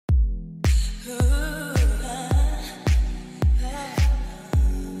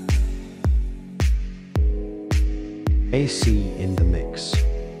AC in the mix.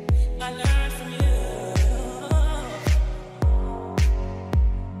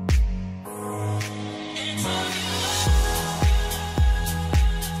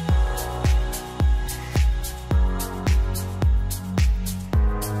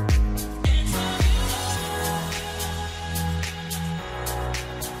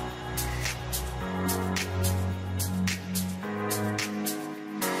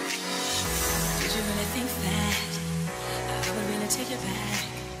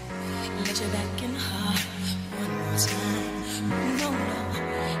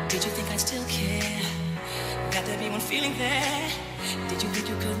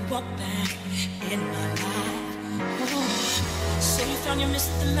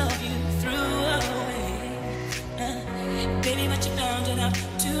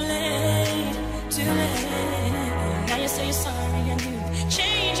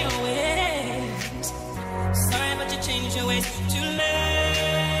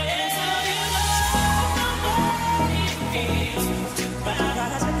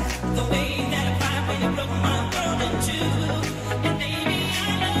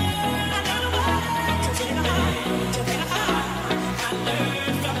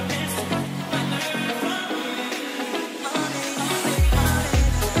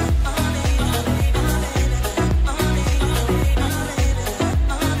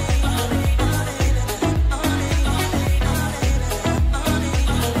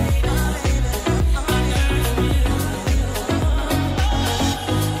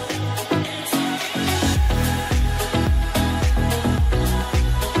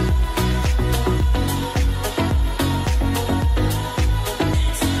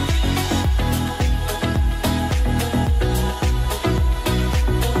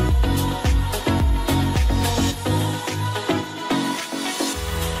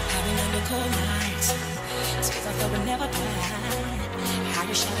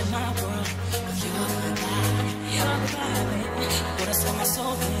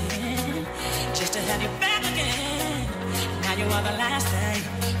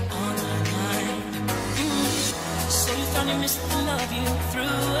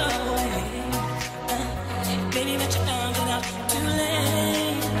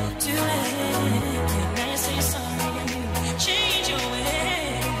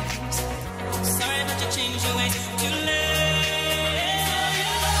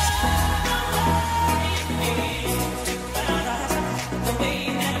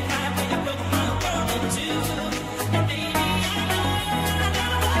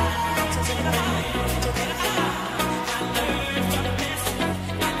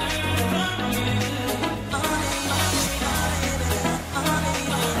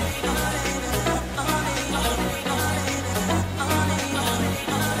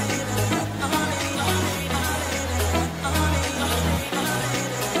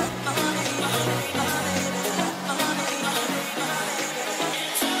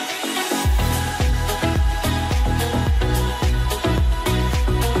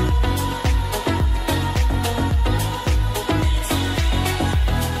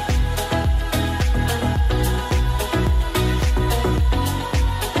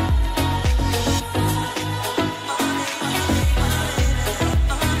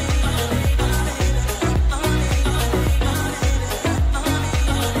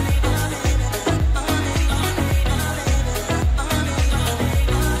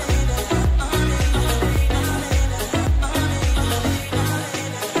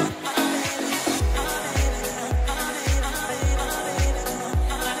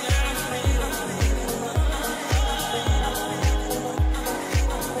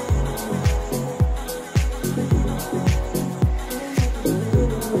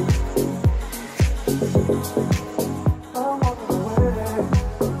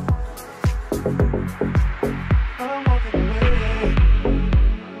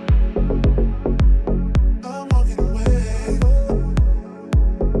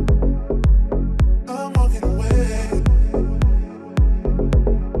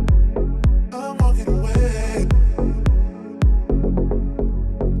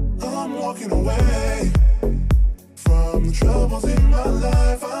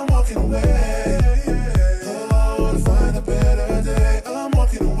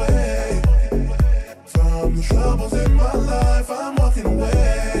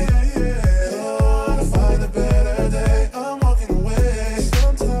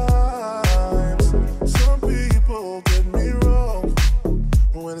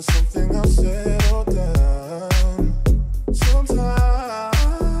 Sometimes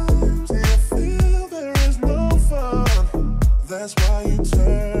it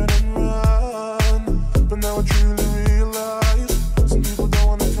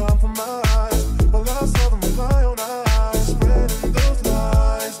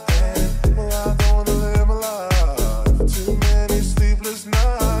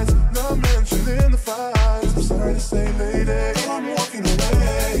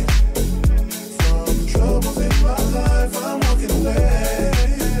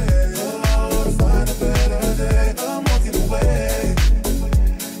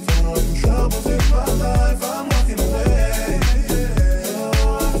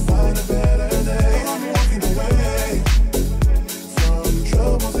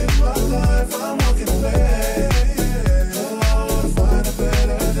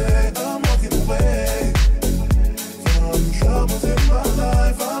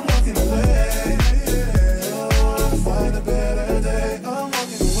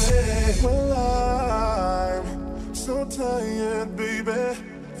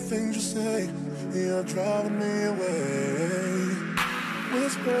things you say, you're driving me away.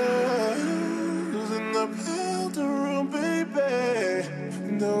 Whispers in the powder room,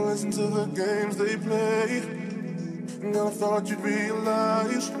 baby. Don't listen to the games they play. And I thought you'd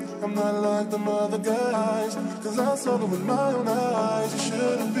realize I'm not like them other guys, 'cause I saw them with my own eyes. You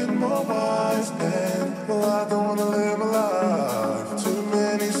should have been more wise. And well, I don't wanna live my life. Too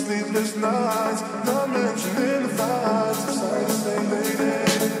many sleepless nights, not mentioning the fights. I'm sorry to say, lady,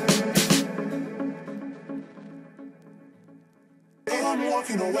 I'm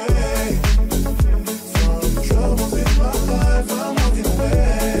walking away from troubles in my life. I'm walking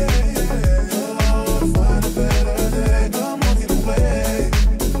away. Oh, to find a better day. I'm walking away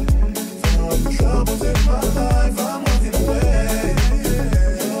from troubles in my life. I'm walking away.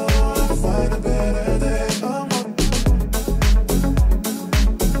 Oh, to find a better day. I'm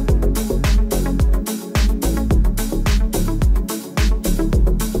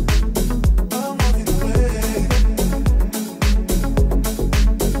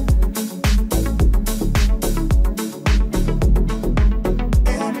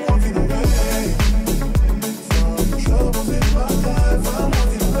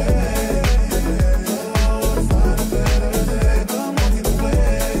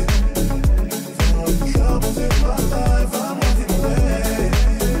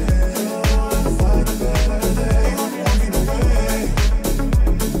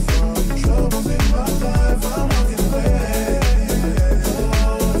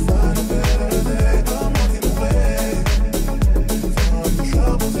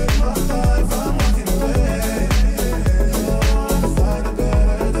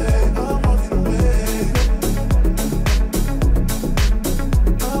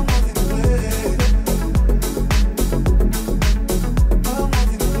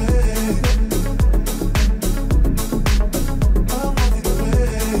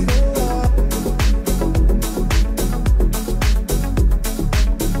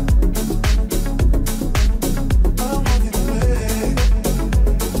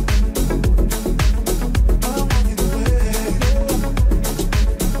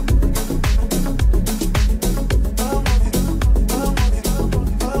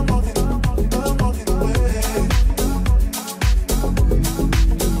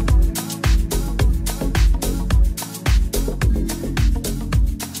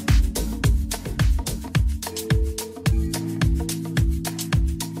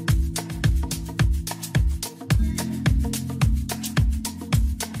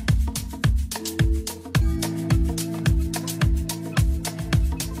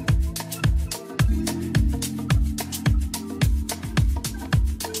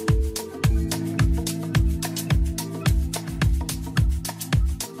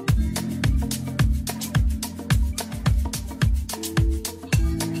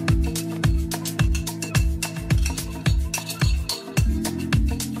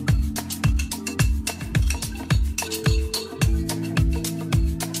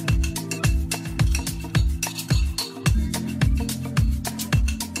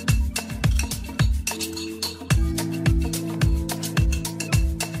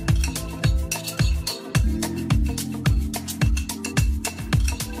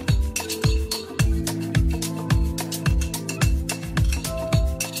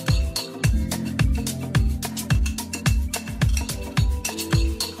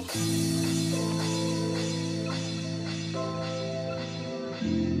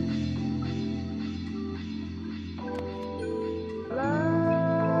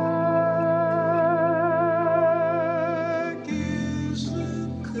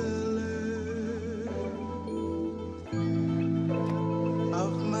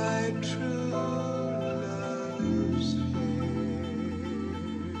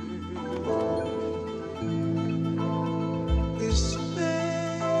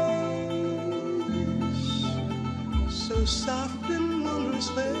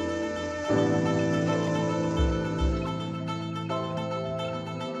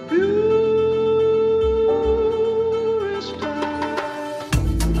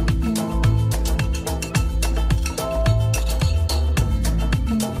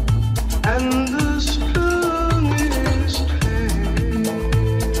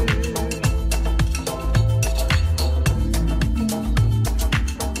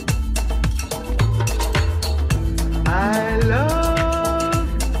I love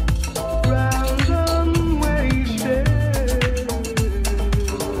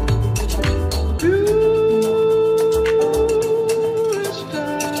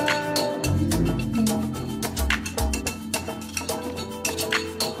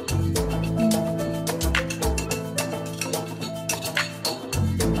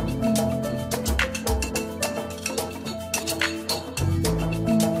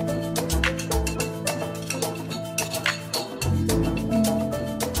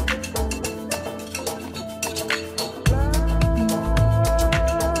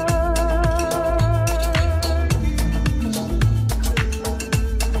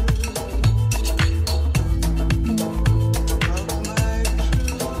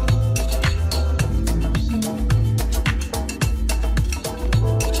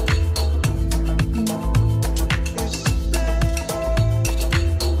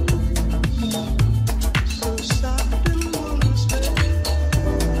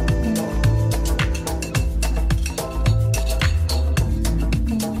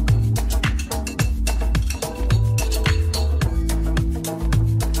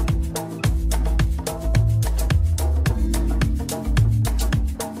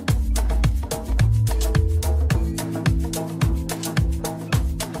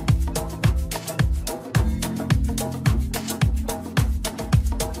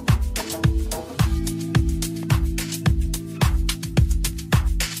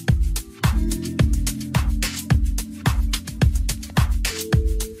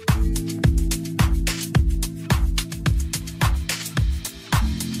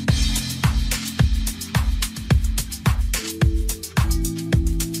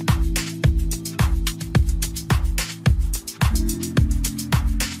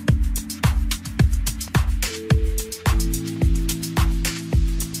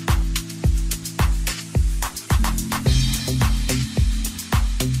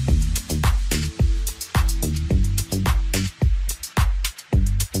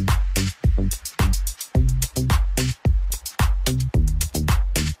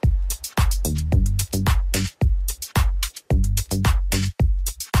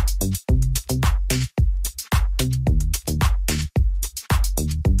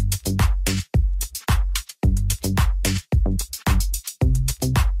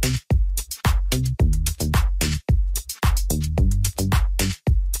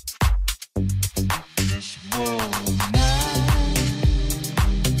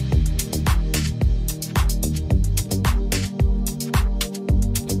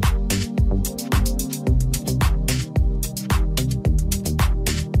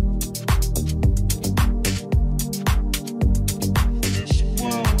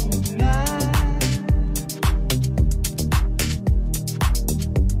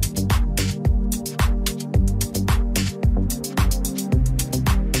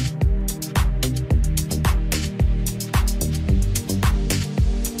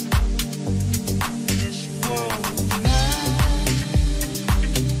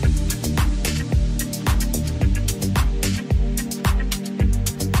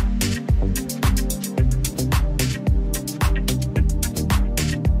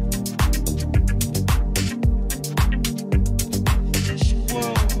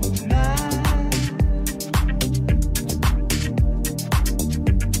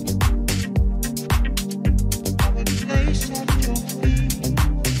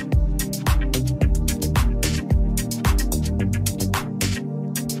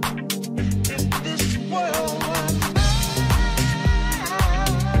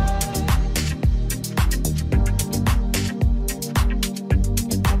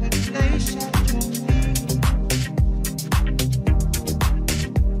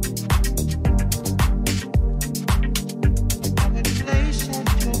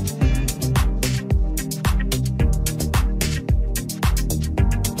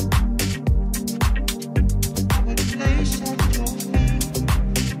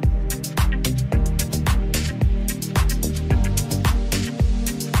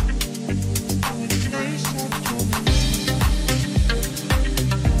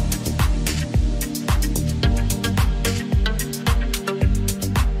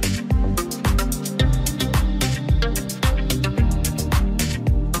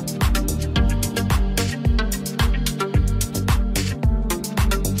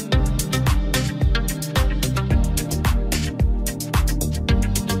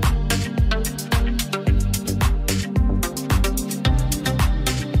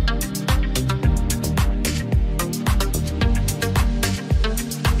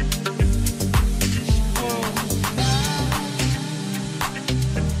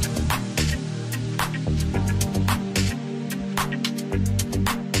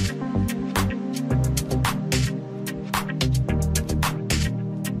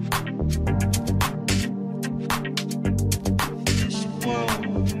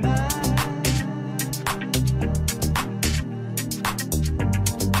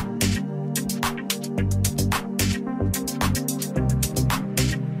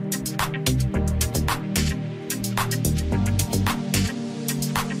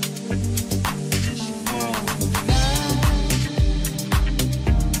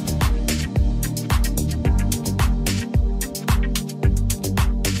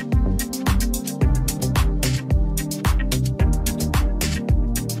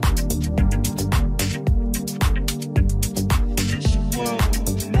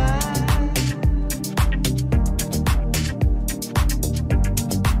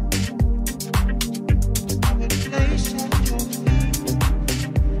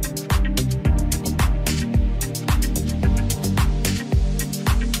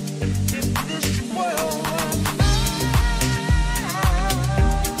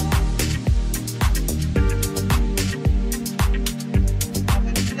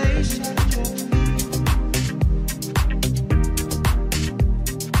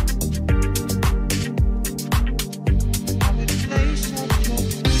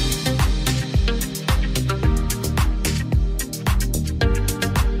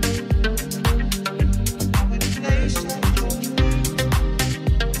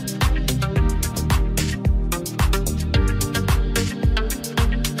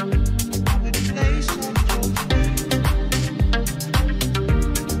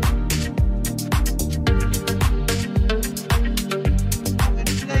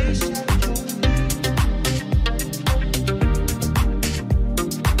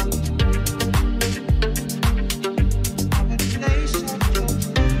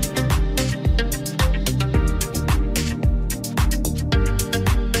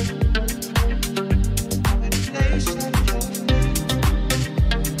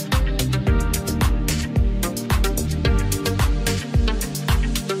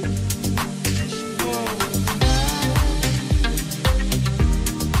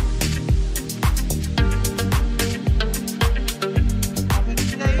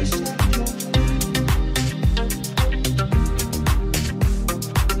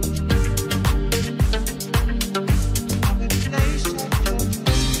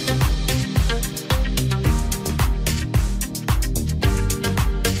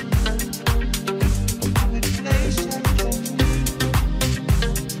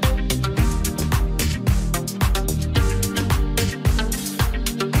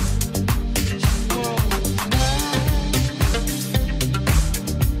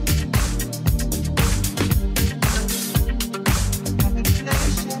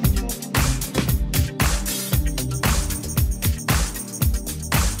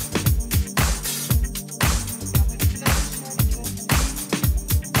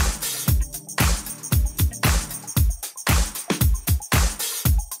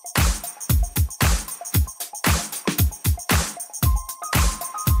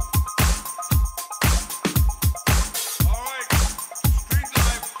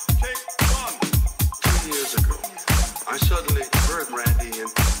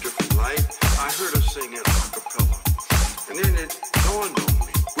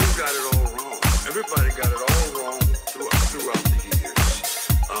Everybody got it all wrong throughout the years.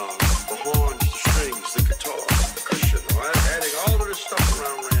 The horns, the strings, the guitar, the percussion, adding all of this stuff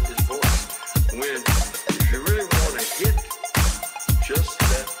around Randy's voice. When, if you really want to hit, just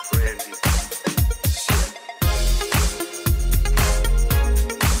let Randy sing.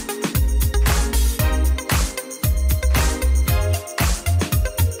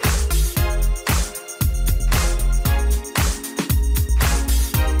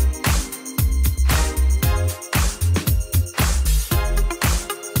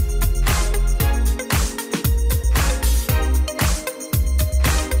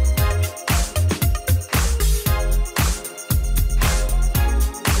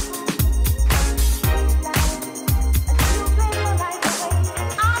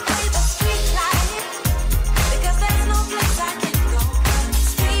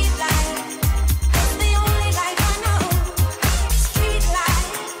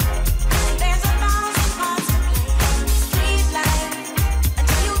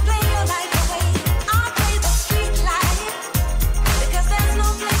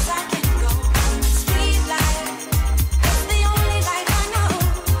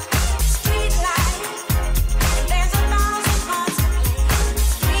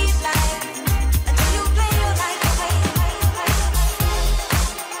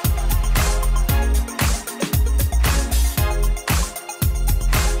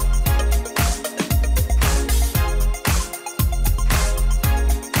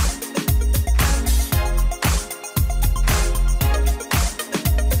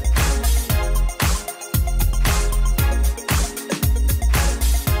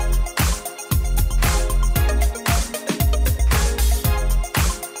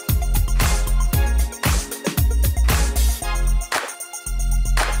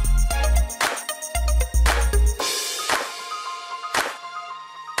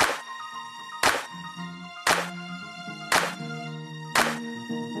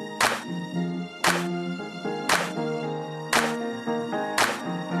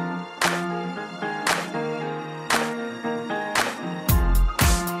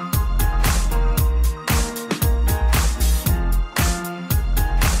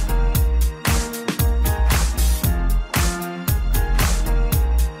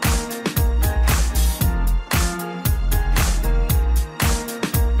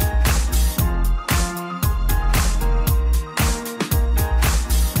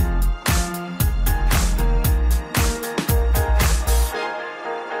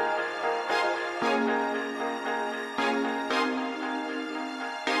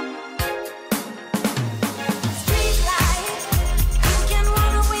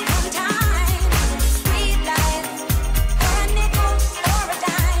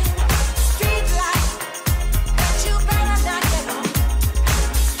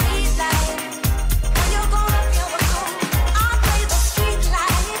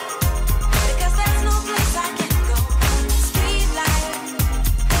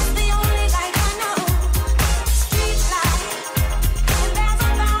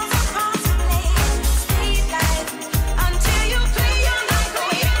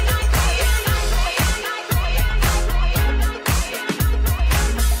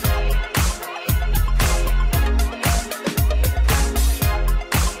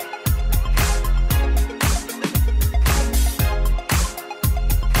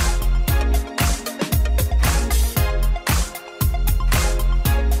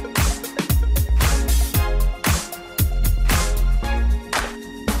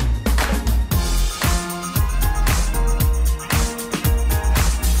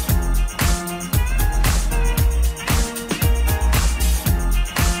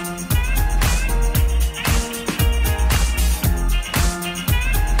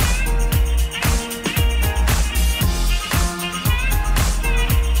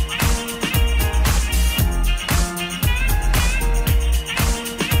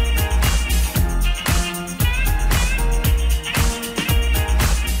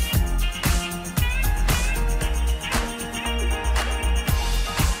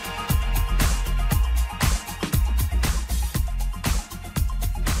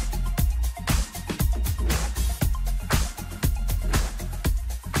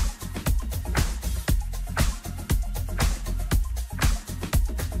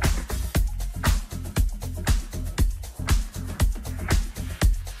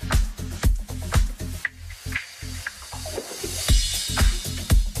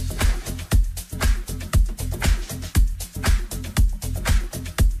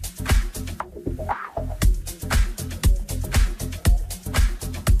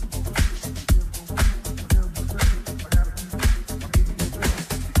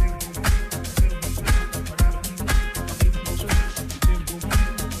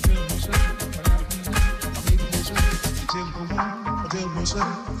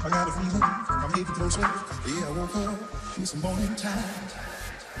 It's morning time.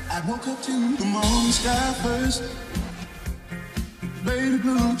 I woke up to the morning sky first. Baby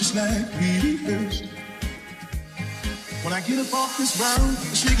blue just like we first. When I get up off this ground,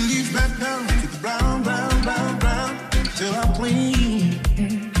 I shake the leaves back down to the brown, brown, brown, brown, till I'm clean.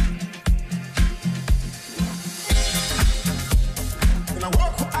 When I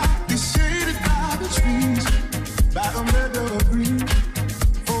walk out, be shaded by the trees, by the meadow green,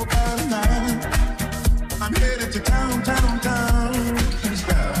 4 by 9. I'm headed to town, town, town, in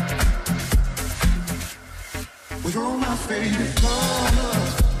style. With all my favorite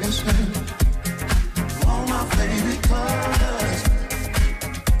colors, yes, baby. All my favorite colors.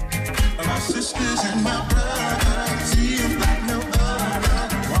 My sisters and my brothers, see them like no other.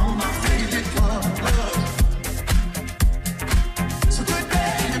 All my favorite colors. It's a good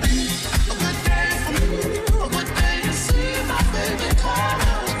day to be, a good day for me, a good day to see my favorite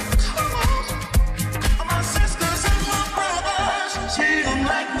colors. Come on. My sisters and my brothers, see them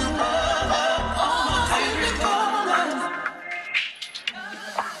like no other. All my favorite colors.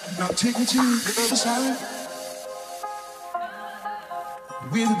 Now take me to the other side,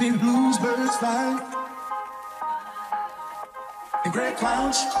 where the big blues birds fly, and gray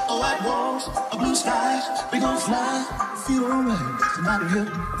clouds, white walls, a blue sky. We gon' fly, feel alright. Tonight here,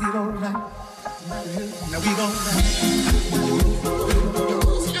 feel alright. Tonight here, now we gon' fly.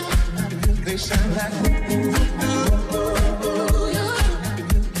 Tonight here, they shine like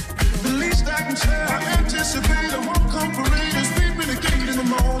the least I can say, I anticipate. I won't come parade and sweep me the gate in the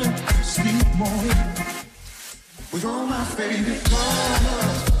morning, sweet morning. With all my favorite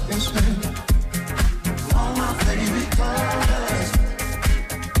colors, yes, baby. All my favorite colors.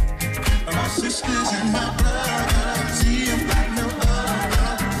 My sisters and my brothers, see them like no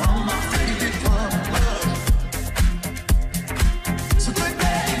other. All my favorite colors. It's a good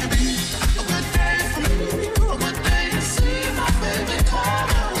day to be, a good day for me, a good day to see my favorite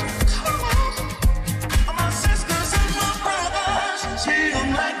colors. Come on. My sisters and my brothers, see them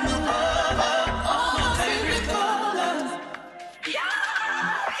like no other. All my favorite colors.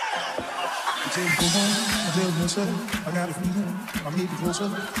 Until you go home, until no sudden, I got a feeling I'm getting closer.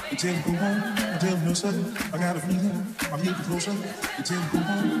 Until you go home, until no sudden, I got a feeling I'm getting closer. Until you go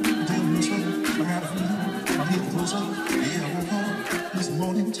home, until no sudden, I got a feeling I'm getting closer. Yeah, I woke up this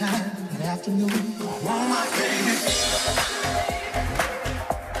morning time, the afternoon. All my favorite,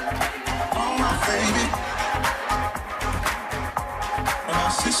 all my favorite, my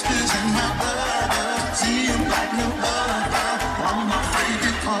sisters and my brothers, see them like no other. All my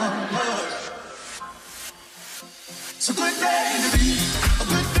favorite colors. It's a good day to be, a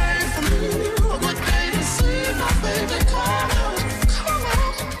good day for me, a good day to see my favorite colors. Come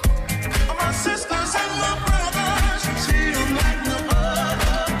on. My sisters and my brothers, see them like no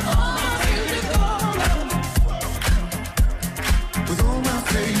other. All my favorite colors. With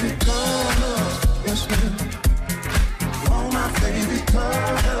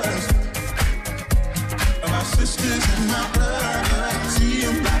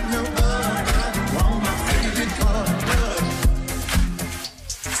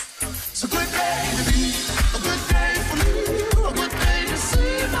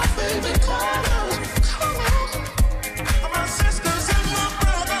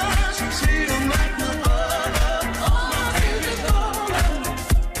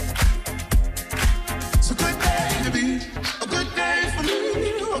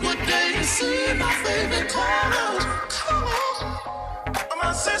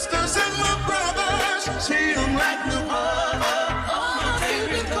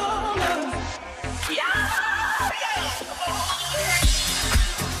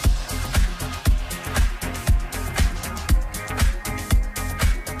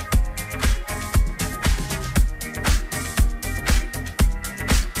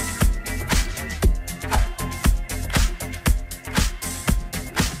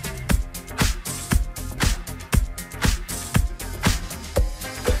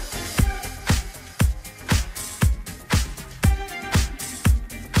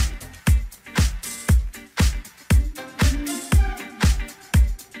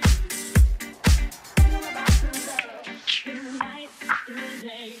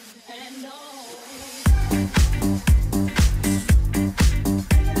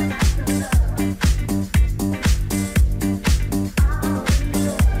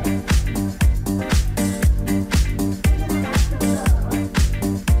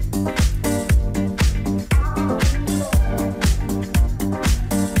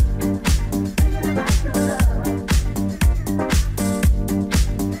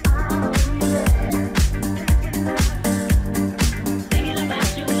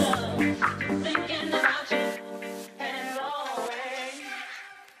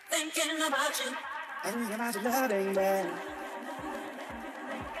thinking about you. I'm thinking about your loving man.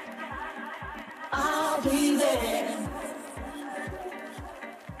 I'll be there,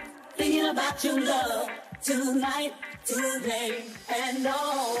 thinking about your love tonight, today, and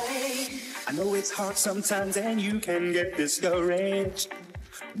always. I know it's hard sometimes and you can get discouraged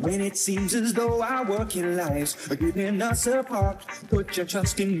when it seems as though our working lives are keeping us apart. Put your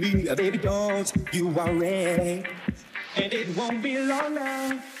trust in me, baby, don't you worry. And it won't be long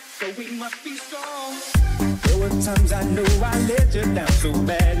now, so we must be strong. There were times I know I let you down so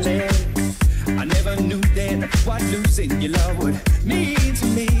badly. I never knew then what losing your love would mean to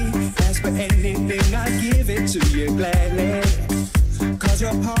me. As for anything, I'd give it to you gladly. Cause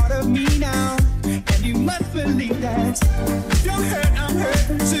you're part of me now, and you must believe that. If you're hurt, I'm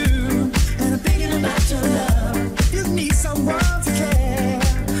hurting too. And I'm thinking about your love. If you need someone to care,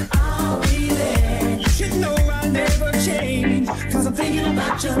 I'll be there. You should know I'll never change. Cause I'm thinking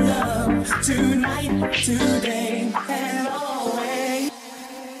about your love tonight, today, and always.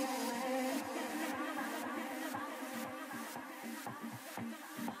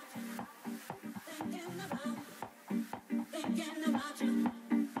 Thinking about you,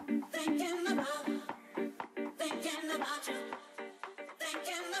 thinking about you, thinking about you,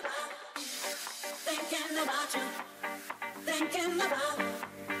 thinking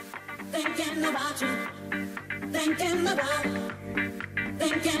about you, thinking about you,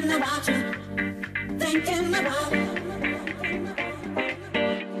 thinking about you, thinking about you.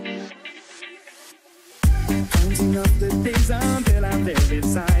 Counting up the days until I'm there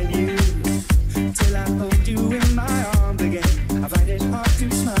beside you, till I hold you in my arms again. I find it hard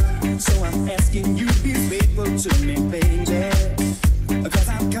to smile, so I'm asking you be faithful to me, baby. Cause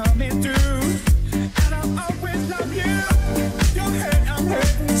I'm coming through, and I'll always love you. You're hurt, I'm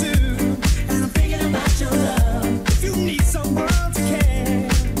hurting too, and I'm thinking about your love. If you need someone to care,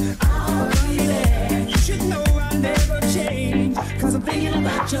 I'll be there. You should know I'll never change, cause I'm thinking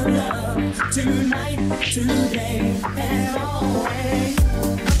about your love tonight, today, and always.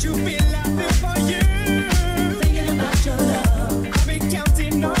 Don't you feel I feel for you? Thinking about your love. I've been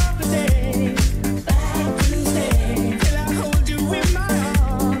counting all the days back to stay till I hold you in my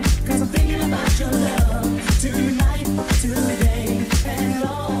arms. Cause I'm thinking about your love tonight, today, and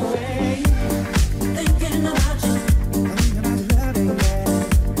always. Thinking about you. I'm thinking about loving you.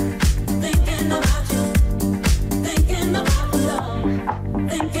 Thinking about you. Thinking about love.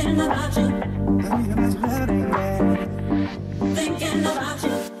 Thinking about you. I'm thinking about loving you. Thinking about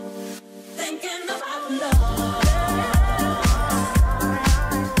you. Thinking about love.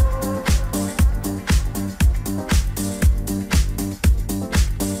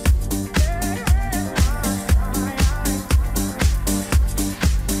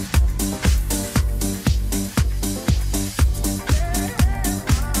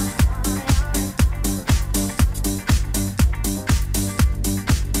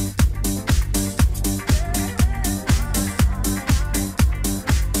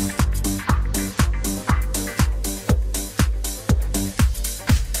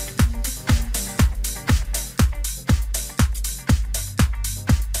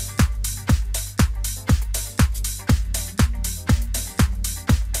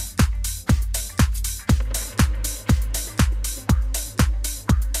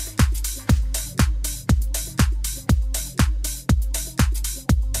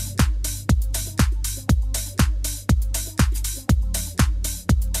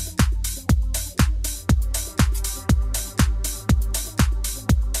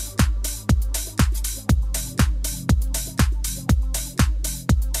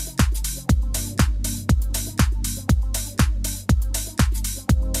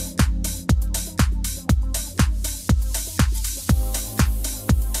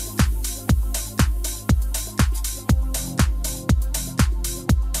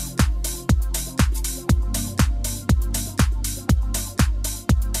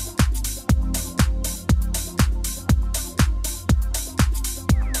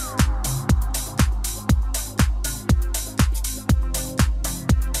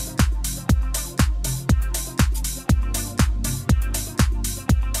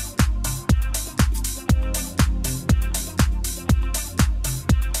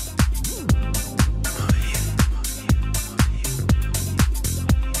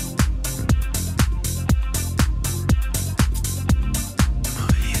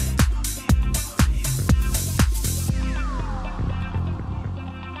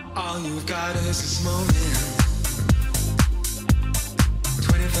 you've got is this moment.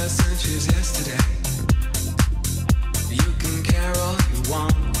 21st century's yesterday. You can care all you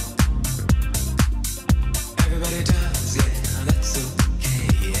want. Everybody does, yeah, that's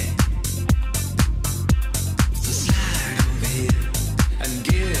okay, yeah.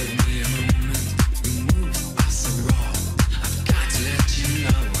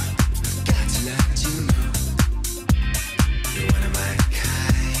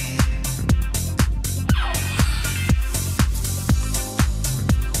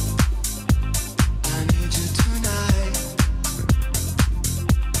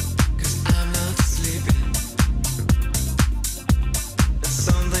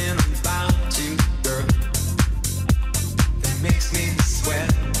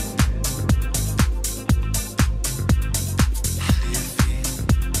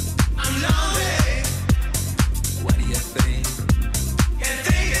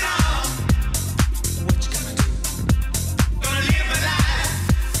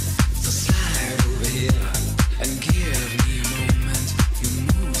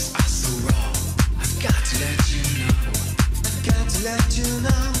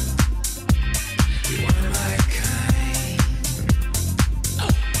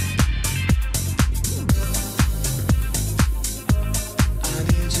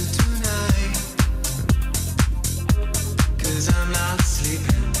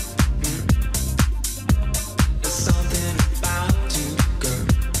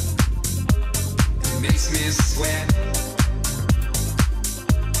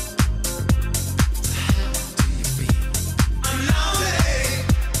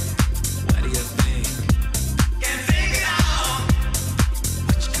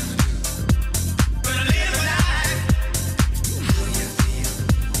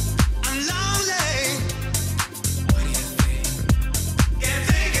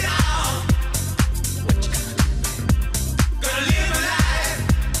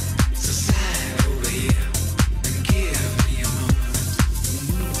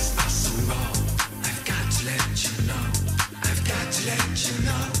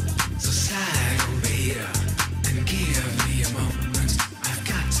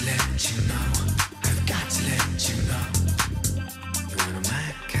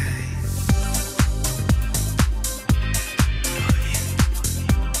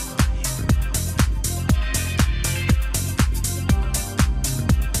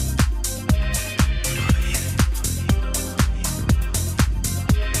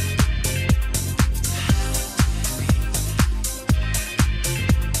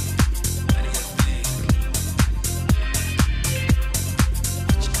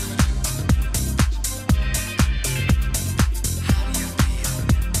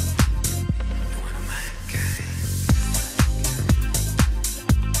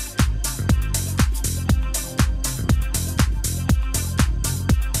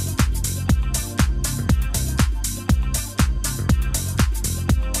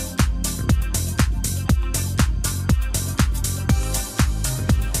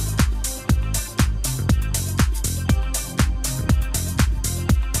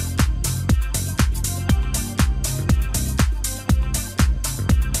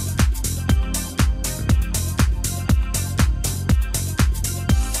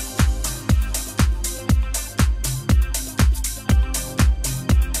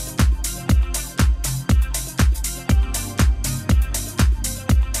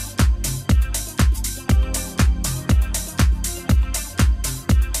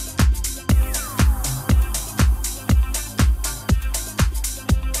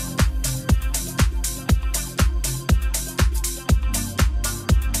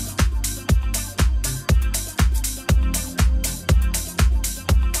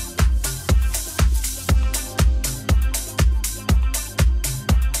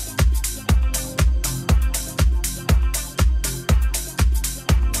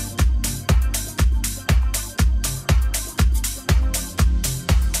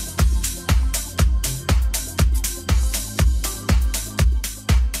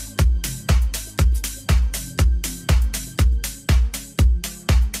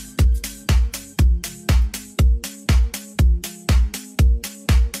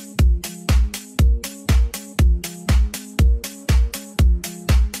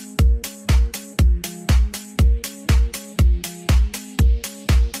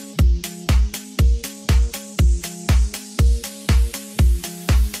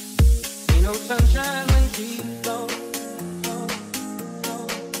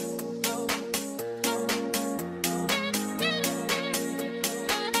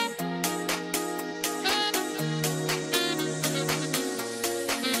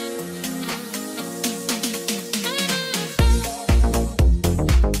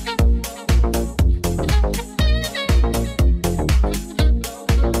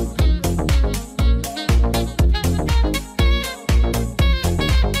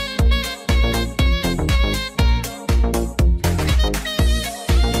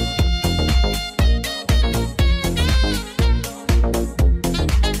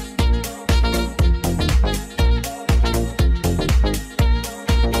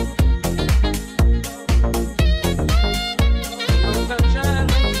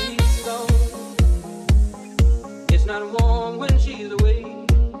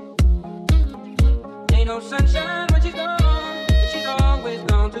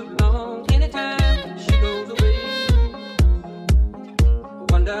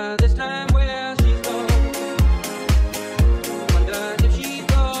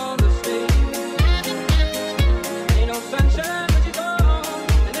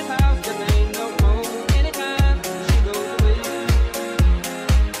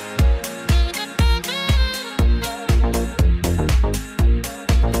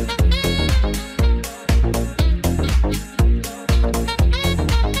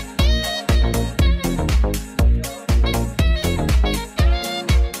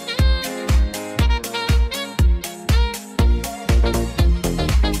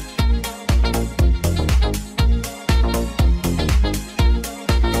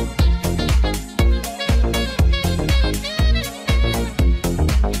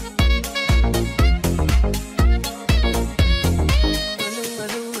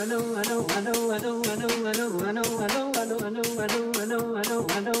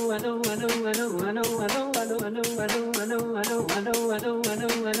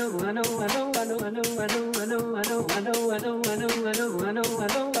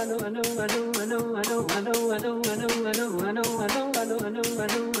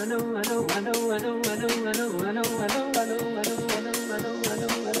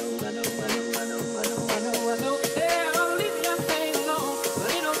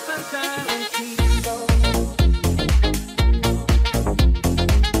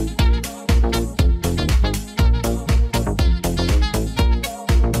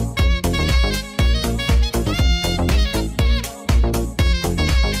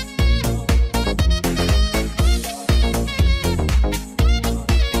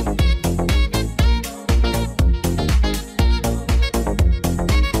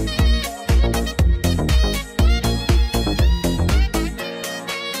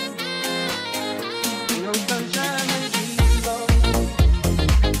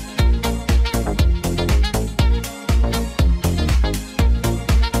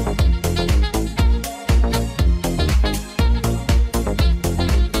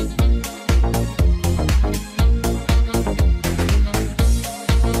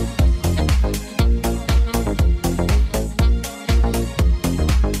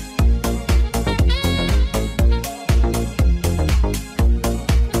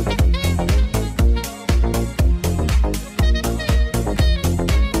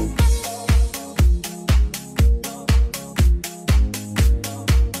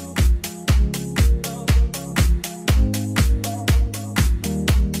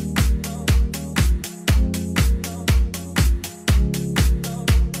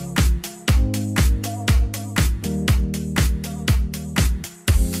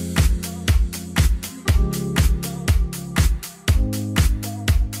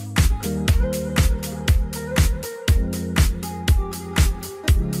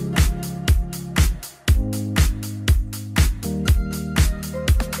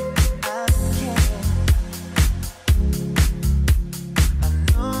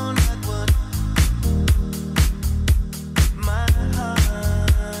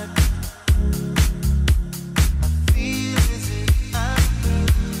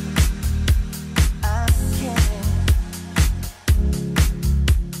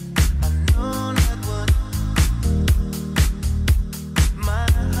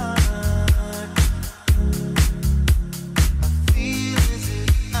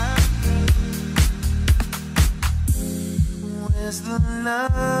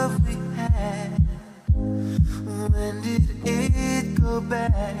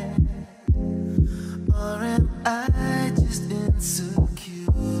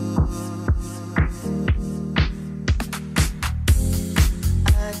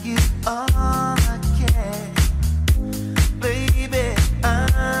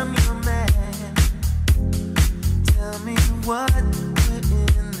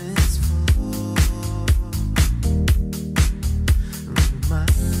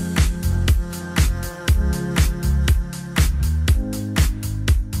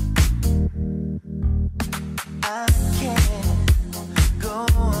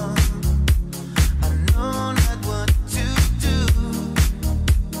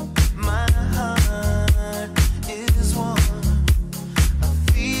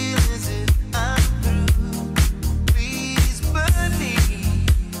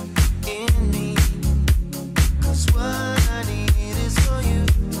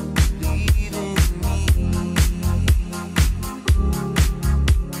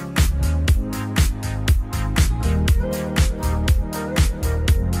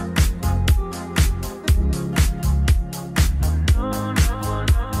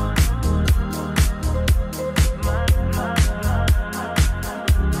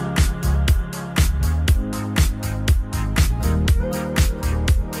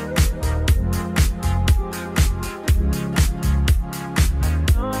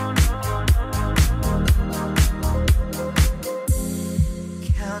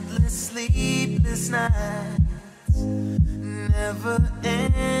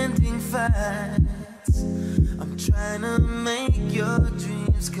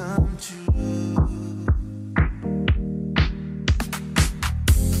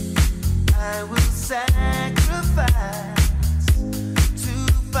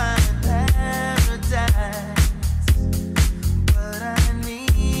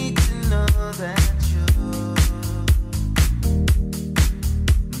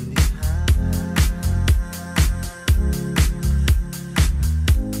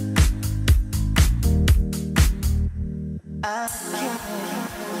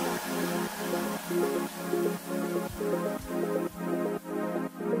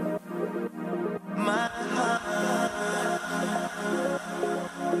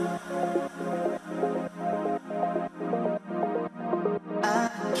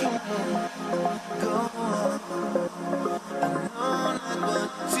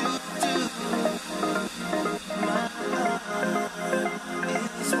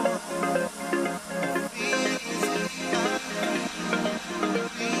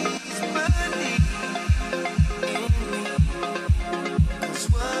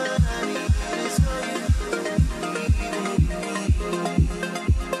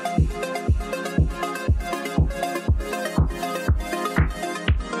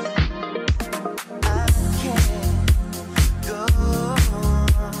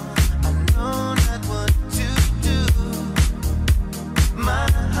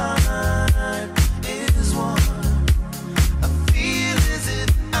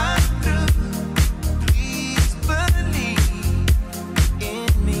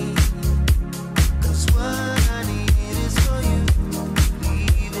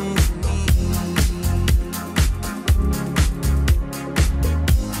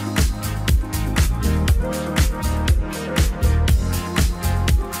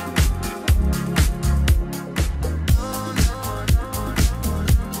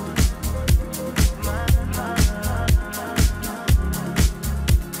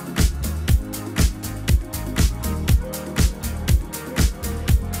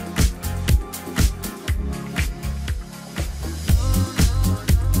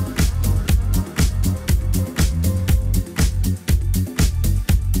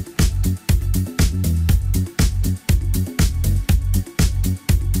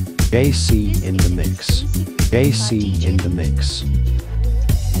 Gaye in the mix. Gaye in the mix.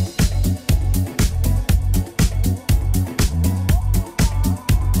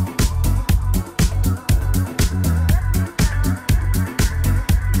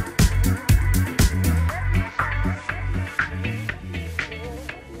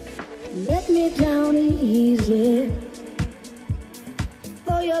 Let me down easy,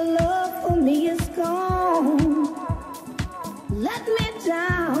 for your love for me is gone. Let me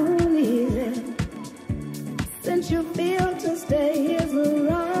down easy, since you feel to stay is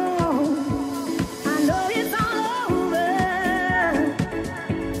wrong. I know it's all over,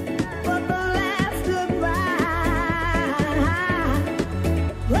 but the last goodbye.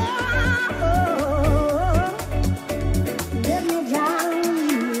 Oh, let me down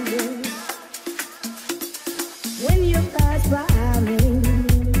easy. When you pass by me,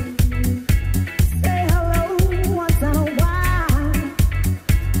 say hello once in a while.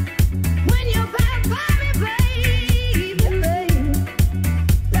 When you pass by me, baby,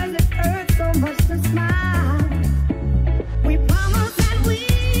 does it hurt so much to smile? We promised that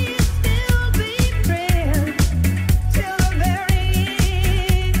we'd still be friends till the very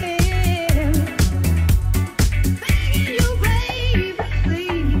end. Begging you, baby,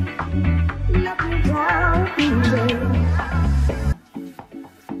 please, let me down easy.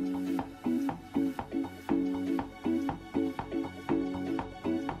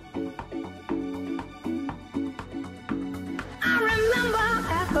 I remember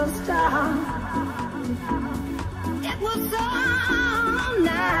at the start, it was so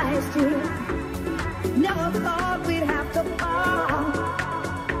nice to never thought we'd have to part,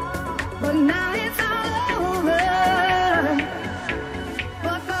 but now it's all over.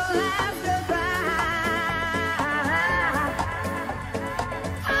 But the last goodbye,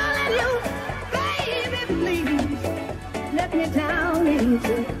 calling you, baby, please, let me down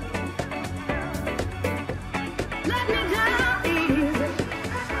easy. Let me down easy.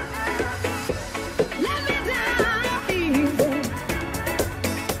 Let me down easy.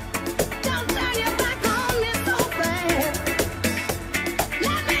 Don't turn your back on me so fast.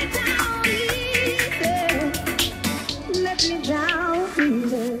 Let me down easy. Let me down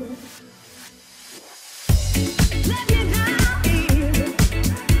easy. Let me down easy.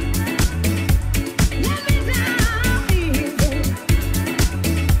 Let me down easy.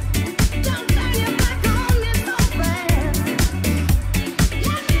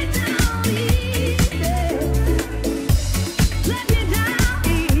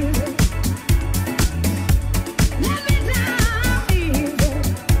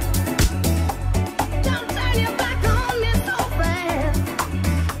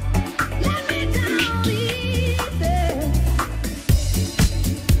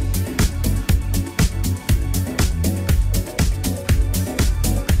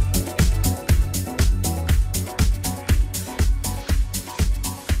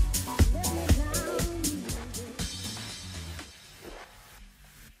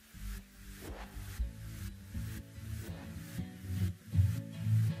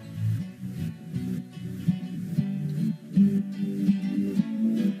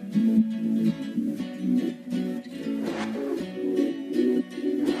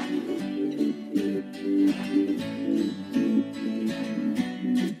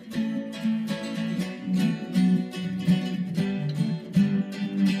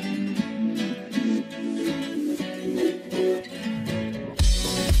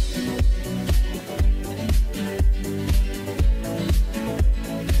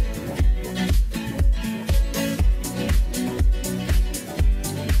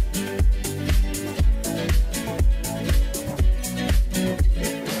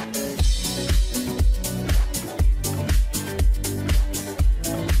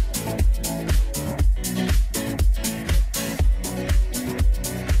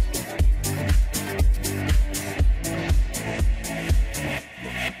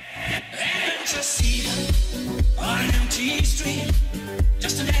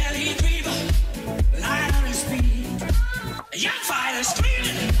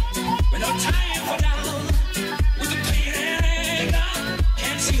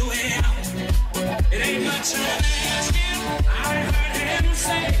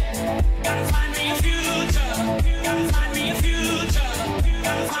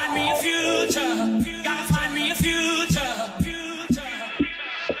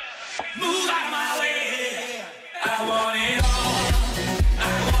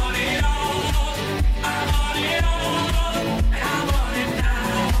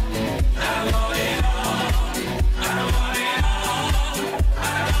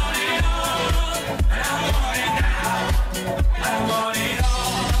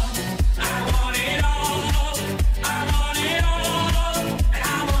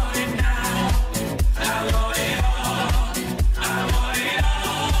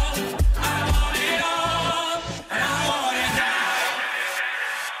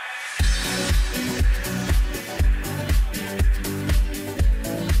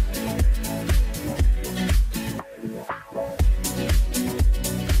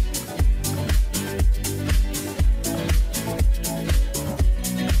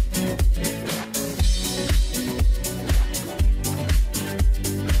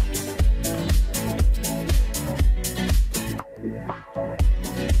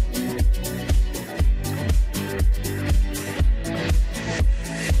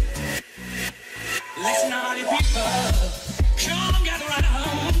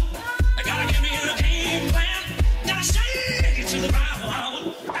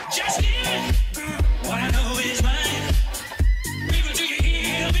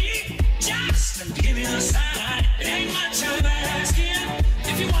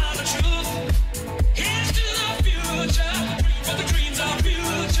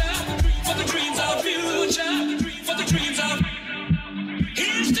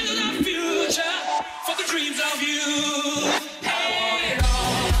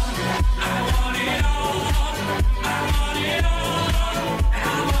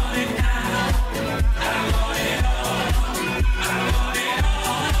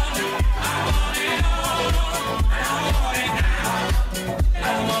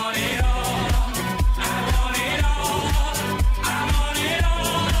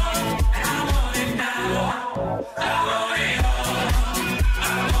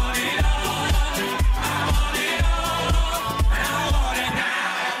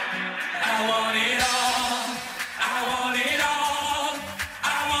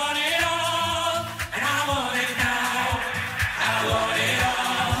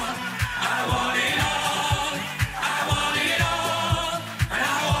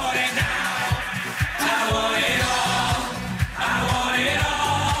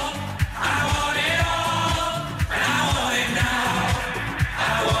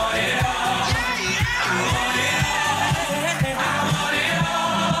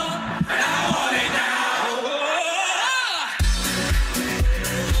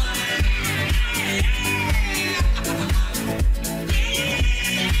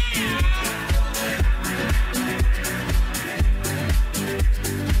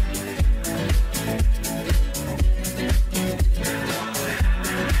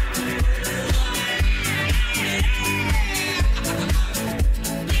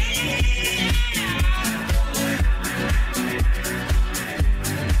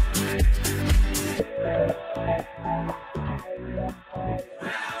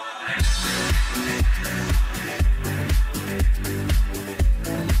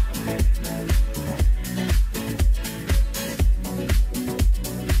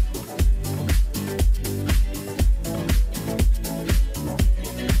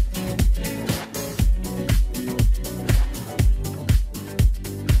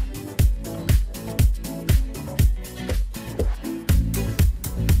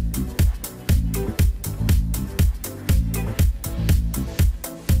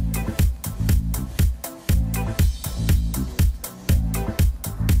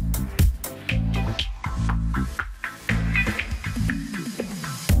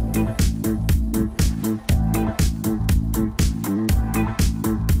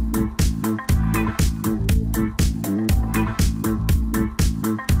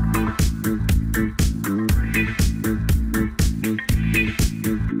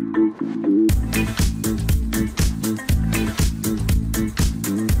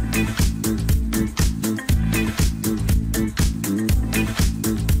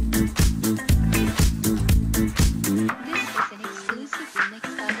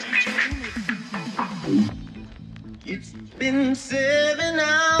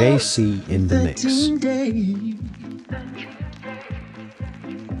 Gaye C in the mix.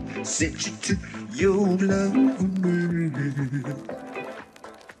 Sent you to your love.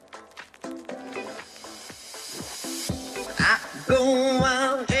 I go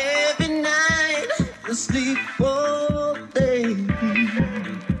out every night to sleep all day.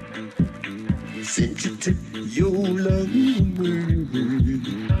 Sent you to your love.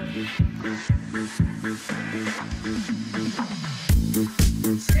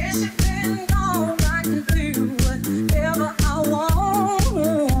 Since you've been gone, I can do whatever I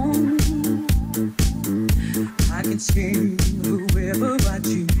want. I can see whoever I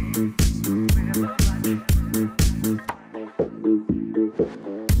choose.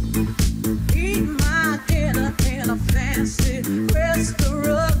 Eat my dinner in a fancy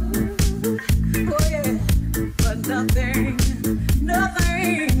restaurant. Oh yeah, but nothing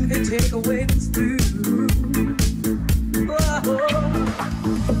can take away this blue.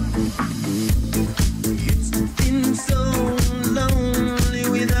 It's been so lonely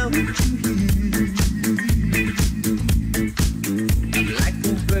without you, like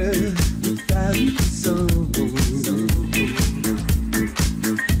a bird without a soul.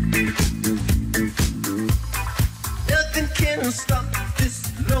 Nothing can stop this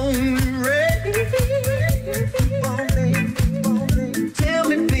lonely rain. Tell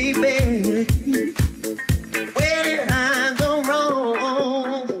me, baby, where did I go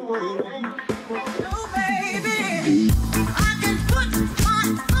wrong? No, baby, I can put my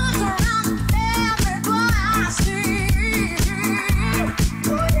arms around every boy I see.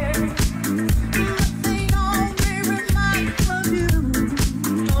 Oh yeah, nothing only reminds me of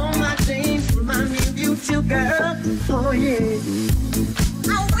you. All my days remind me of you too, girl. Oh yeah.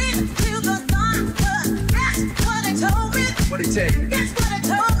 I went to the doctor. Guess what he told me? What'd he tell you? Guess what he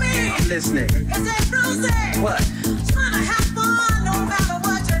told me? I'm listening. He said, Brucey, What? trying to have fun no matter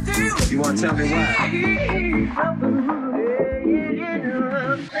what you do. You want to tell me why?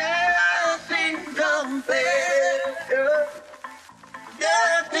 compares.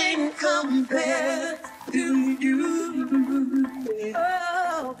 Nothing compares to you.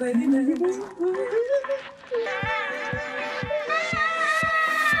 Oh, baby.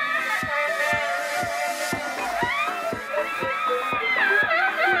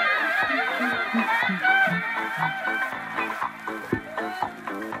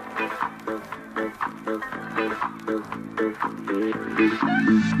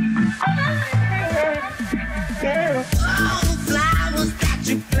 Oh, flowers got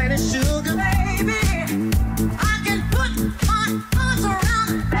you plenty sugar, baby. I can put my arms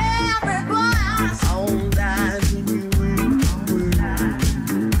around every boy I saw that you.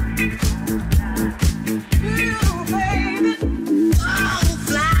 You, baby. Oh,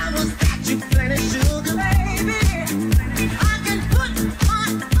 flowers got you plenty sugar, baby. I can put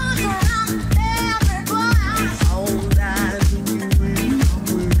my arms around every boy I saw that you.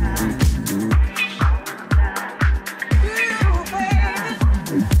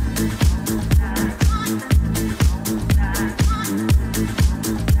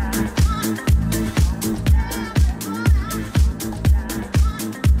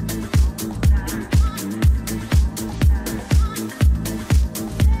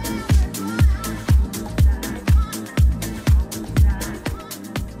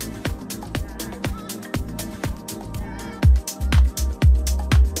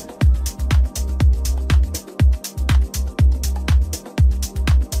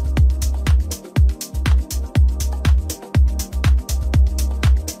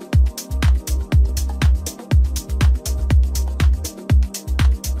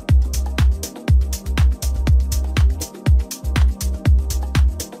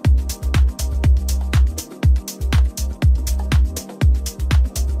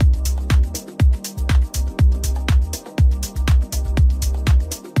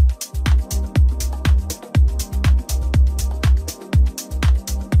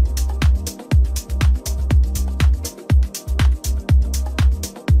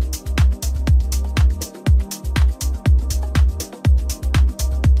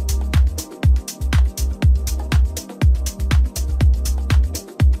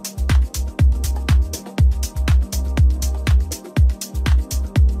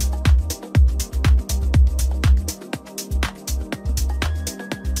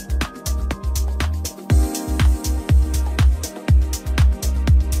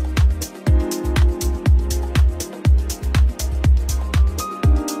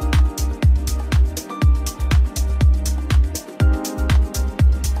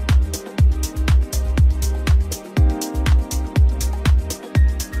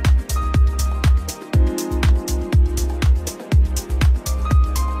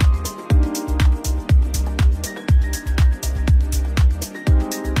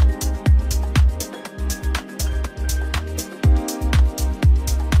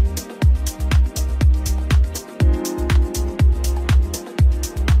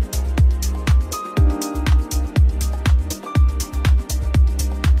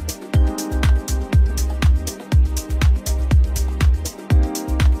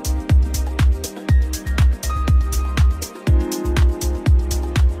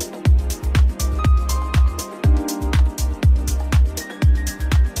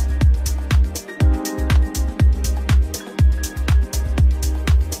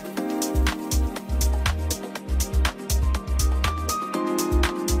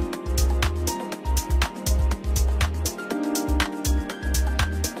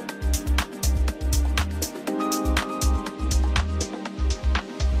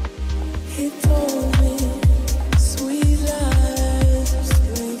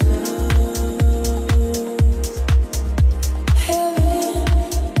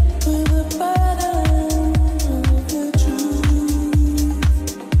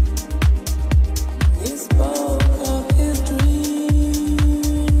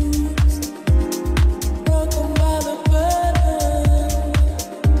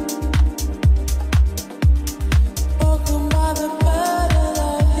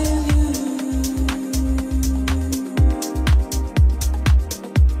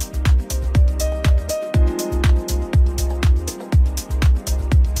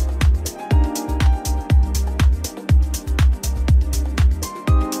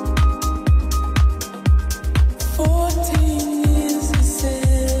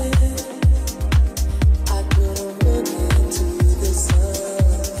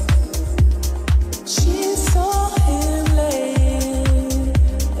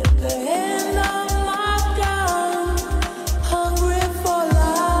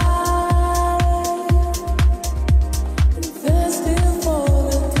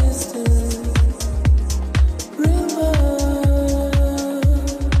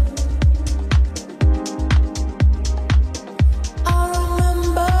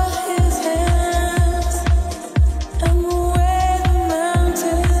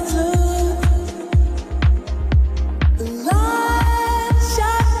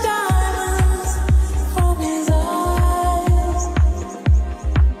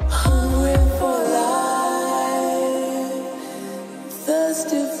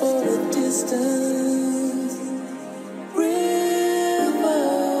 thirsty for a distant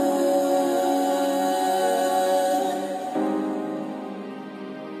river.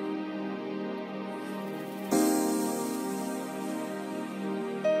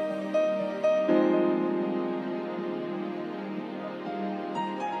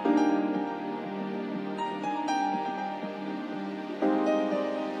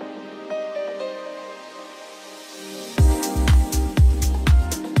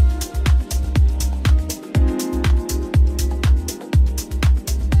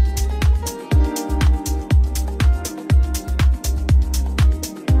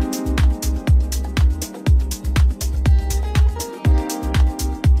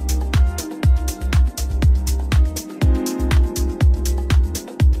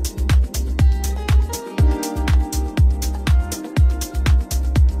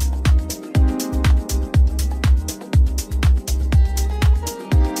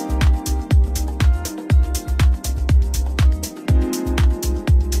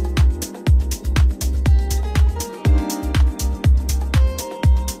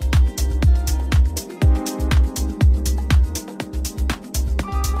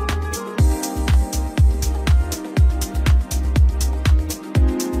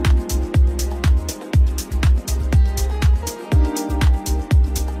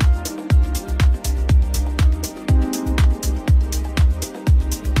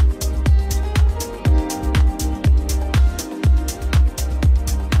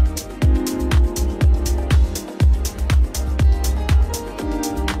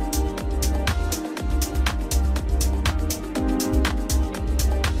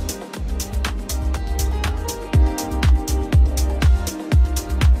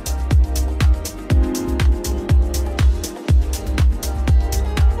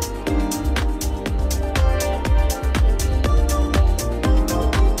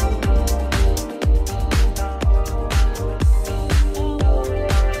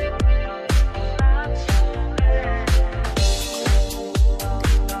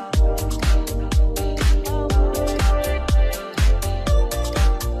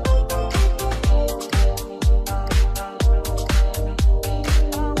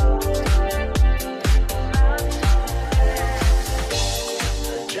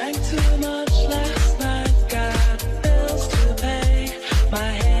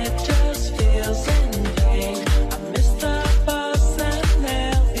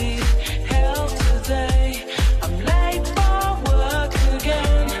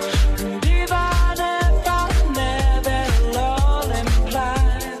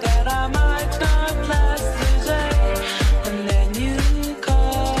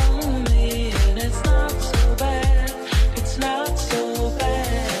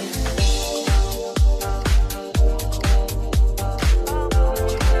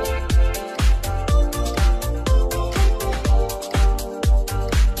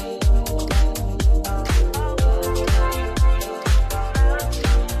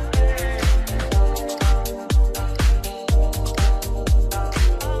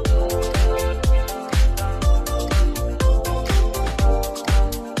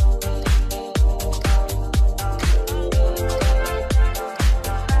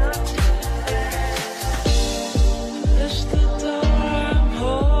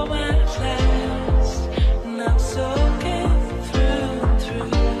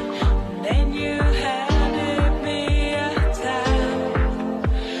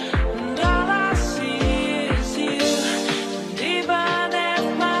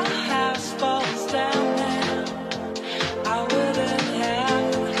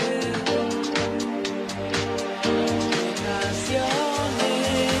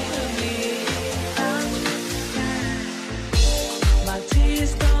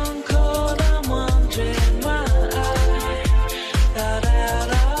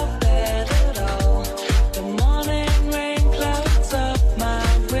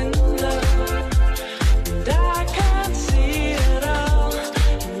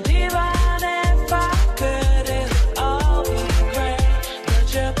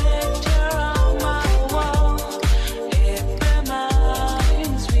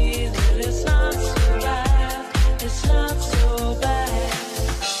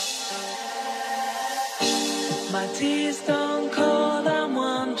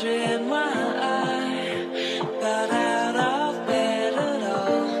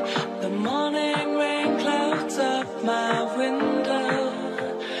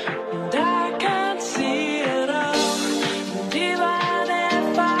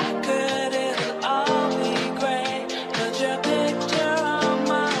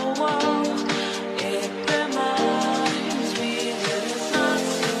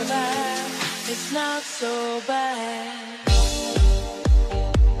 not so bad.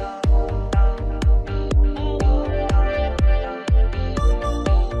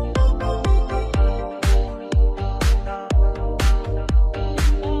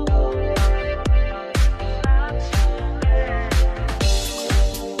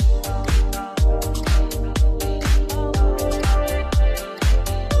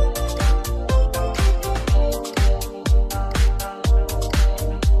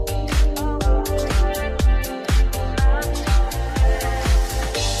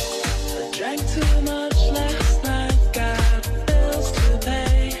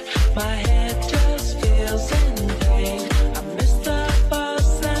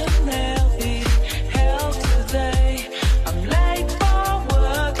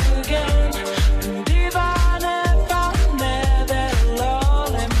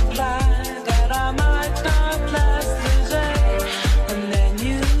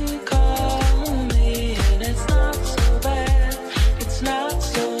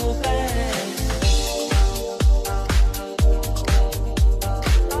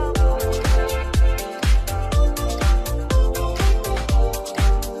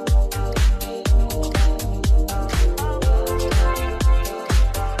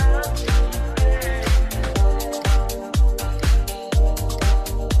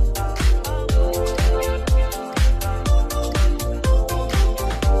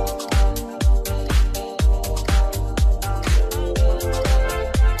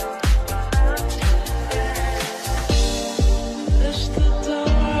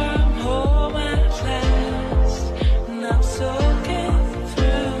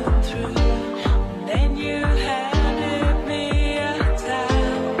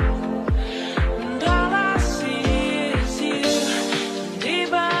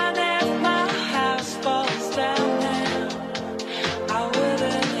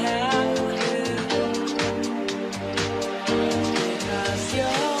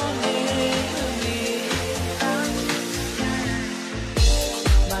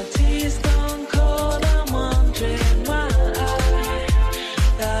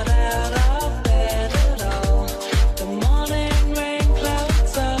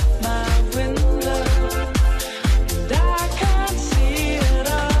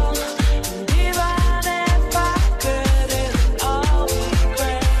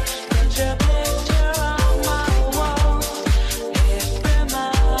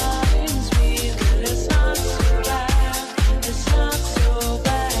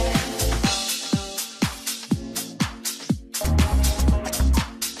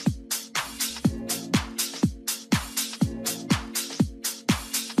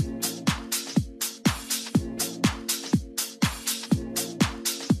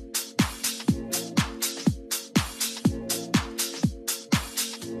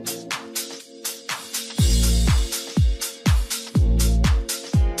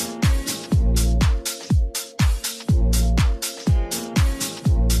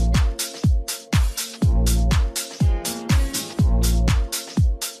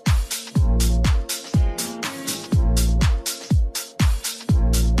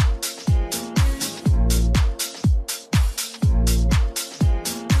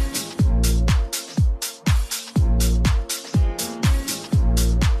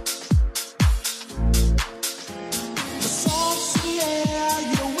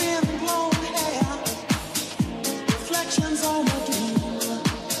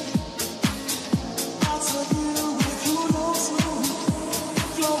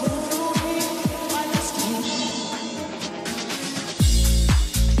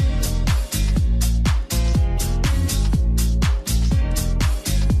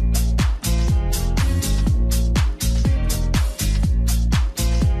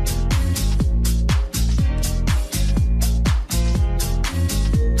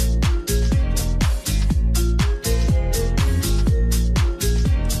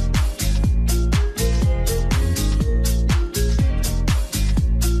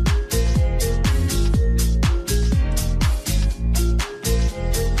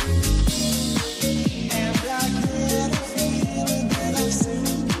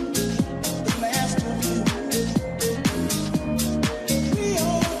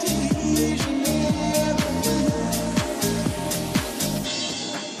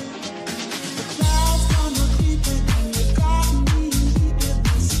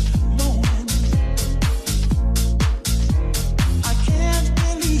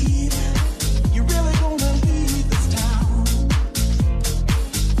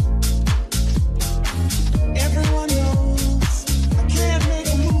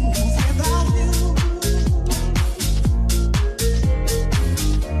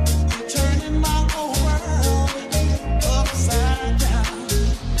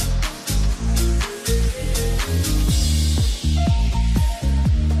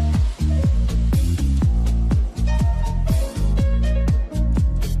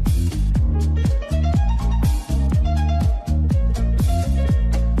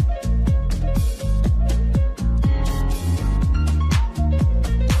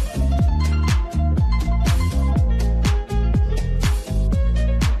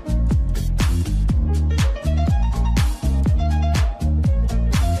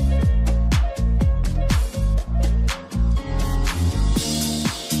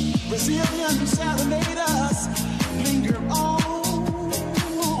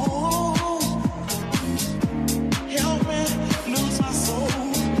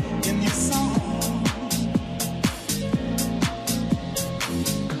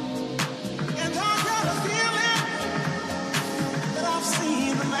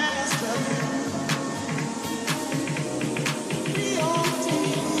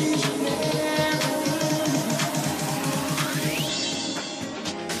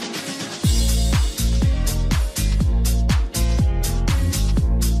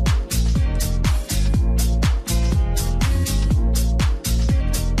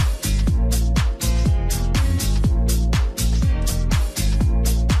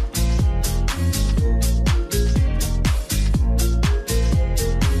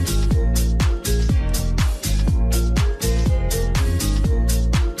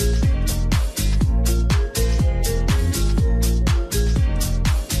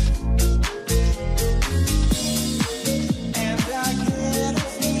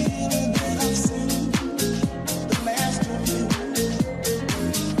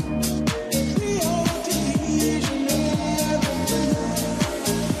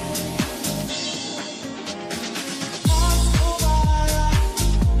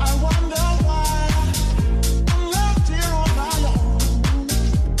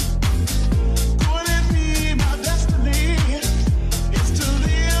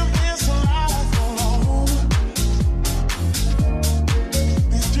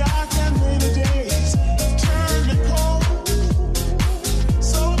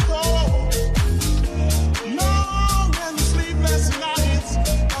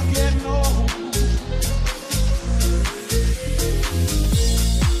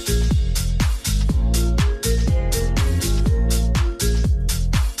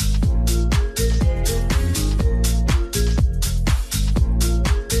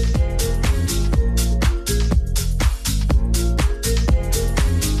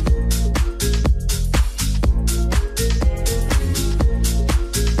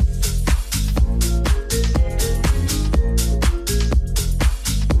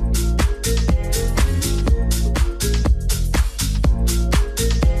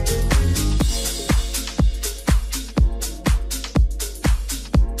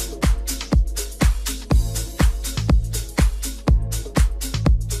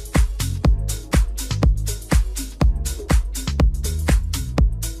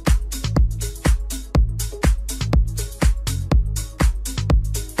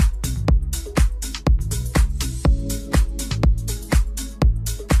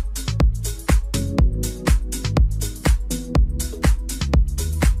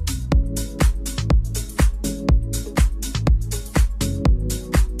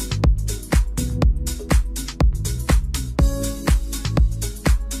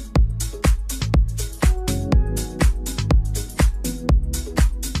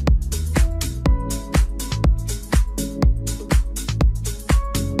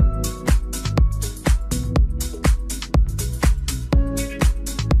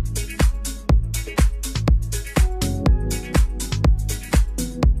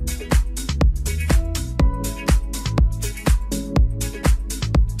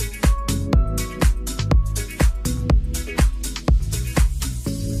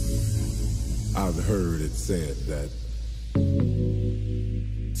 said that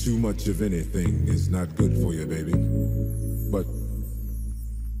too much of anything is not good for you, baby. But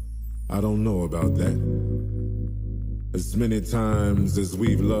I don't know about that. As many times as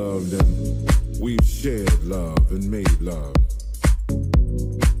we've loved and we've shared love and made love,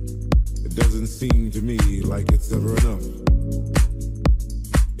 it doesn't seem to me like it's ever enough.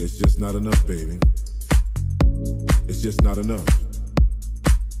 It's just not enough, baby. It's just not enough.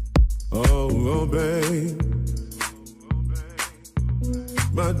 Oh, babe,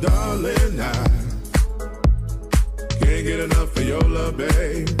 my darling, I can't get enough of your love,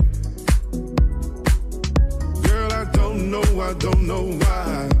 babe. Girl, I don't know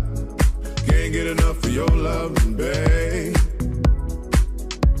why. Can't get enough of your love, babe.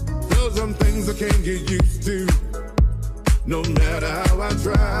 There's some things I can't get used to, no matter how I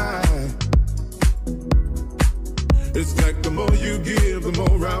try. It's like the more you give, the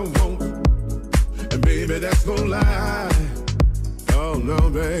more I want. And baby, that's no lie. Oh no,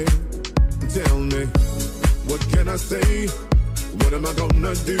 babe, tell me, what can I say? What am I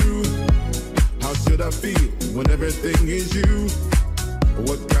gonna do? How should I feel when everything is you?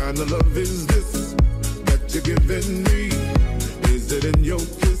 What kind of love is this that you're giving me? Is it in your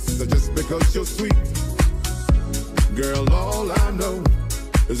kiss or just because you're sweet? Girl, all I know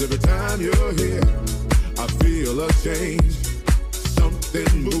is every time you're here, I feel a change.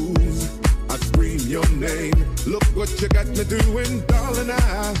 Something moves, I scream your name. Look what you got me doing, darling,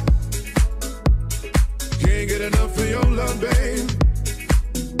 I can't get enough of your love, babe.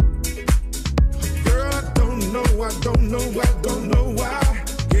 Girl, I don't know why.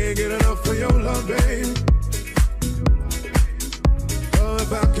 Can't get enough of your love, babe. Oh,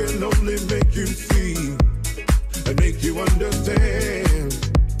 if I can only make you see and make you understand.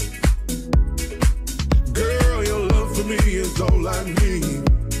 Girl, your love for me is all I need,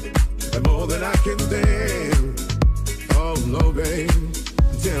 and more than I can stand. Oh no, babe,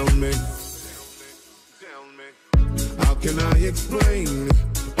 tell me, how can I explain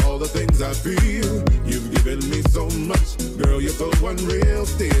all the things I feel? You've given me so much, girl, you're so unreal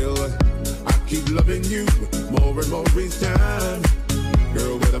still. I keep loving you more and more each time.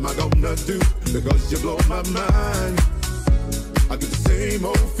 Girl, what am I gonna do? Because you blow my mind. I get the same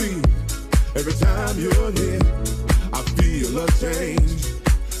old feeling every time you're here. I feel a change.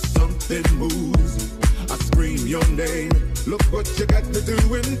 Something moves, I scream your name. Look what you got me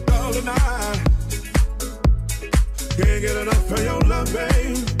doing, darling, I can't get enough of your love,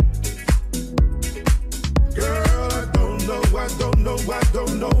 babe. Girl, I don't know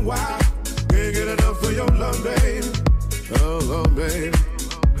why. Can't get enough of your love, babe. Oh, babe.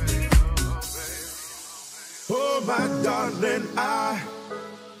 Oh, my darling, I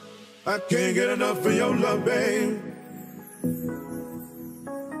can't get enough of your love, babe.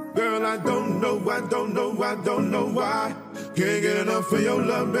 Girl, I don't know why. Can't get enough of your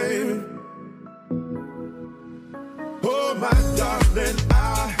love, baby. Oh, my darling, I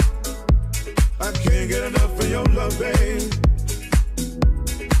can't get enough of your love, babe.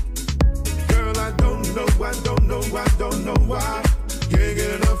 Girl, I don't know why. Can't get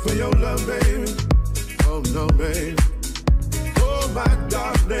enough of your love, baby. Oh, no, babe. Oh, my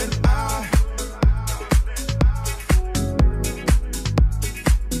darling,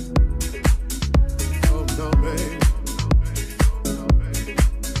 oh, no, babe.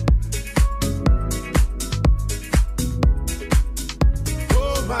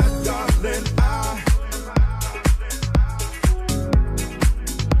 Oh, my darling, I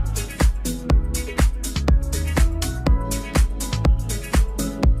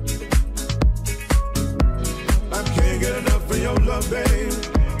can't get enough of your love, babe.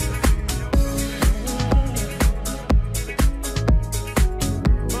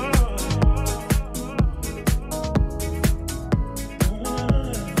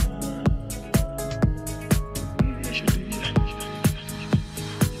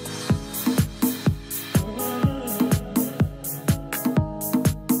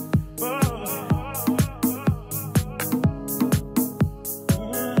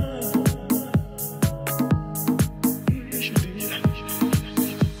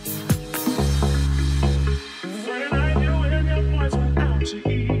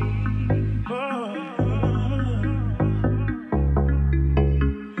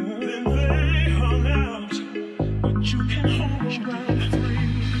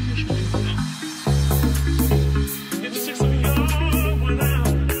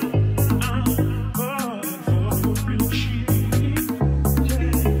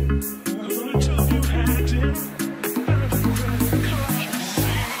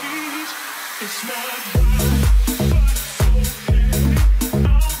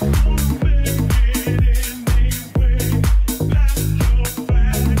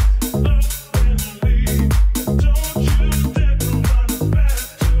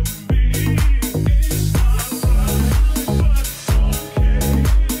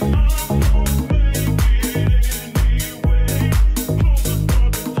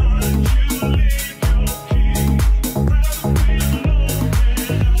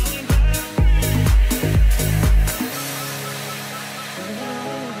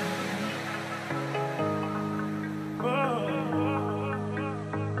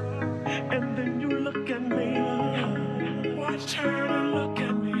 And then you look at me. Watched her and look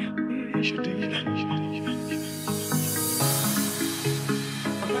at me. Yes, you did. I'm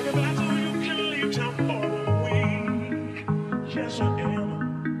like a battle you can leave town for a week. Yes, I am.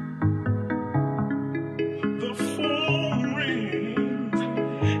 The phone rings.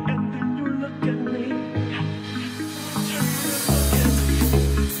 And then you look at me. Turn and look at me.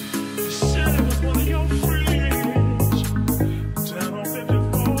 You said it was one of your friends. Down on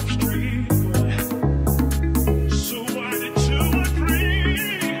 54th Street. So why did you agree?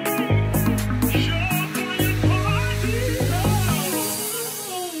 You're going party.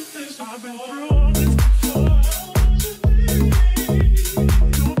 Oh, I've been through all this before.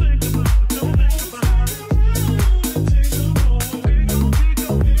 Don't think about it, don't think about it. Take a moment, we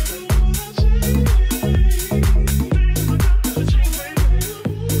gon' things are gonna change, baby. I've been through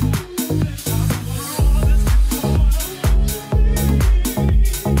all this before.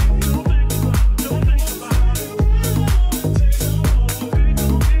 Don't think about it, don't think about it. Take a moment,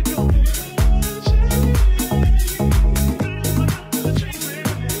 we gon' change, things are gonna change,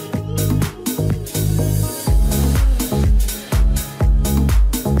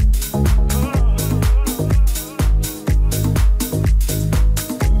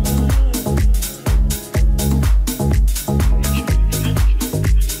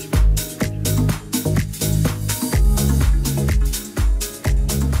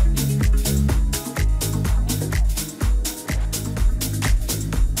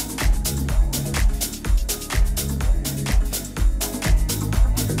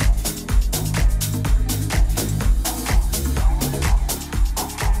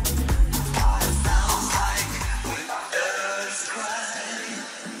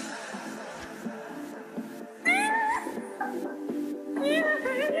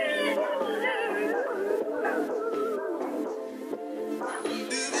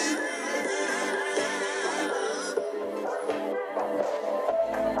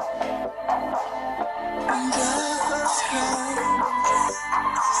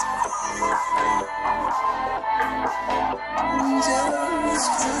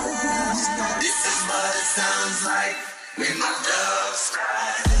 This is what it sounds like when my doves cry.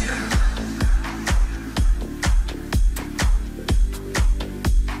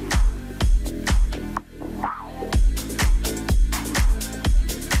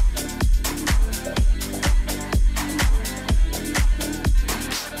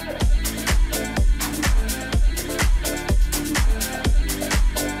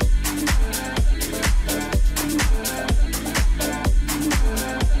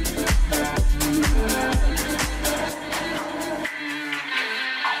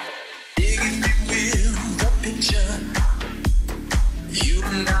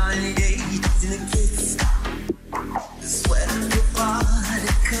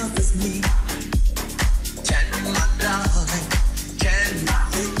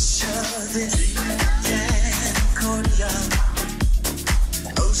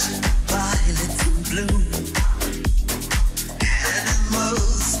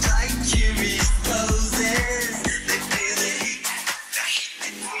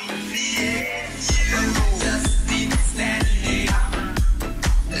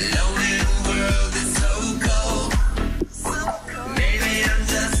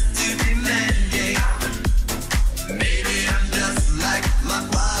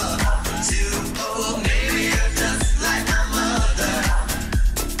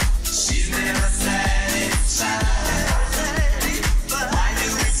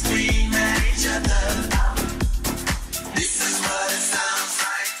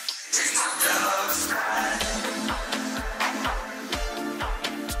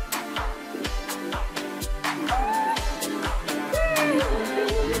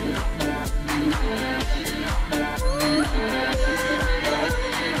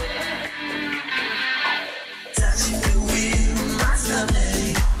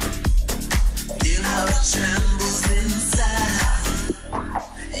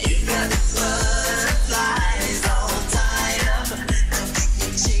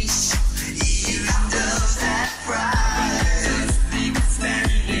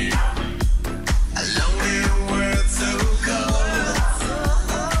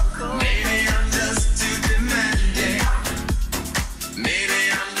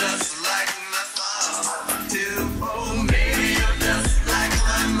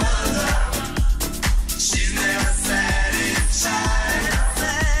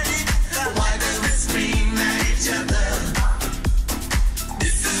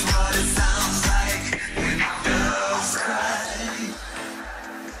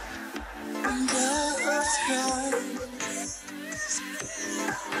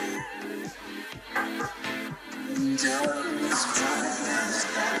 does cry.